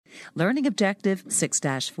Learning Objective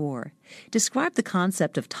 6-4. Describe the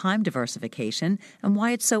concept of time diversification and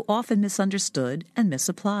why it's so often misunderstood and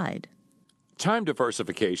misapplied. Time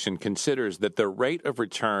diversification considers that the rate of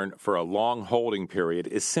return for a long holding period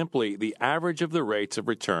is simply the average of the rates of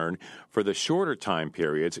return for the shorter time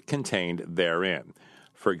periods contained therein.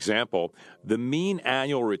 For example, the mean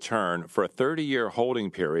annual return for a 30-year holding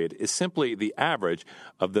period is simply the average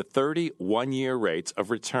of the 30 one-year rates of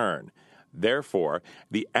return. Therefore,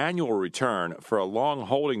 the annual return for a long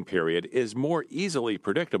holding period is more easily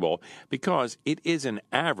predictable because it is an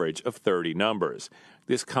average of 30 numbers.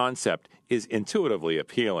 This concept is intuitively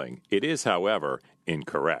appealing. It is, however,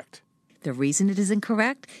 incorrect. The reason it is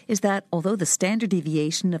incorrect is that although the standard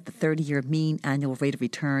deviation of the 30-year mean annual rate of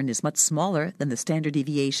return is much smaller than the standard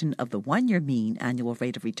deviation of the 1-year mean annual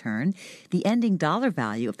rate of return, the ending dollar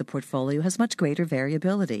value of the portfolio has much greater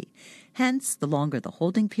variability. Hence, the longer the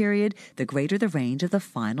holding period, the greater the range of the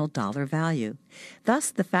final dollar value.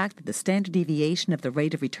 Thus, the fact that the standard deviation of the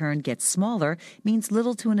rate of return gets smaller means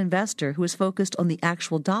little to an investor who is focused on the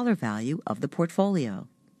actual dollar value of the portfolio.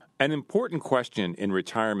 An important question in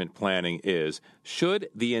retirement planning is, should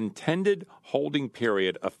the intended holding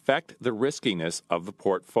period affect the riskiness of the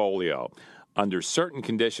portfolio? Under certain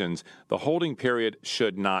conditions, the holding period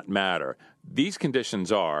should not matter. These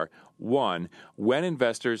conditions are, 1, when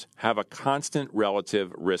investors have a constant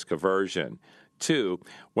relative risk aversion. 2,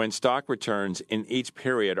 when stock returns in each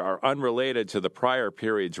period are unrelated to the prior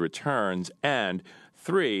period's returns. And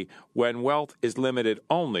 3, when wealth is limited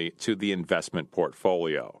only to the investment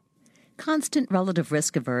portfolio. Constant relative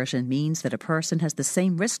risk aversion means that a person has the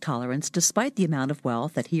same risk tolerance despite the amount of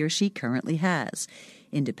wealth that he or she currently has.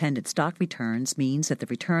 Independent stock returns means that the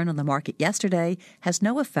return on the market yesterday has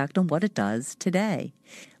no effect on what it does today.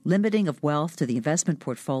 Limiting of wealth to the investment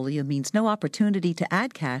portfolio means no opportunity to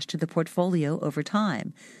add cash to the portfolio over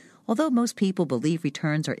time. Although most people believe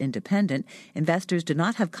returns are independent, investors do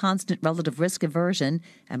not have constant relative risk aversion,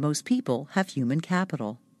 and most people have human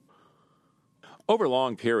capital. Over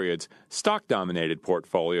long periods, stock-dominated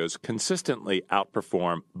portfolios consistently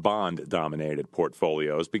outperform bond-dominated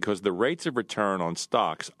portfolios because the rates of return on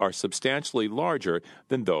stocks are substantially larger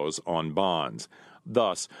than those on bonds.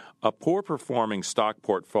 Thus, a poor-performing stock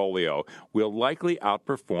portfolio will likely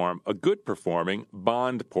outperform a good-performing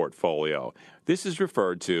bond portfolio. This is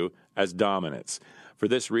referred to as dominance. For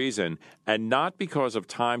this reason, and not because of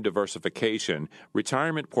time diversification,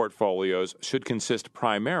 retirement portfolios should consist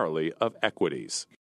primarily of equities.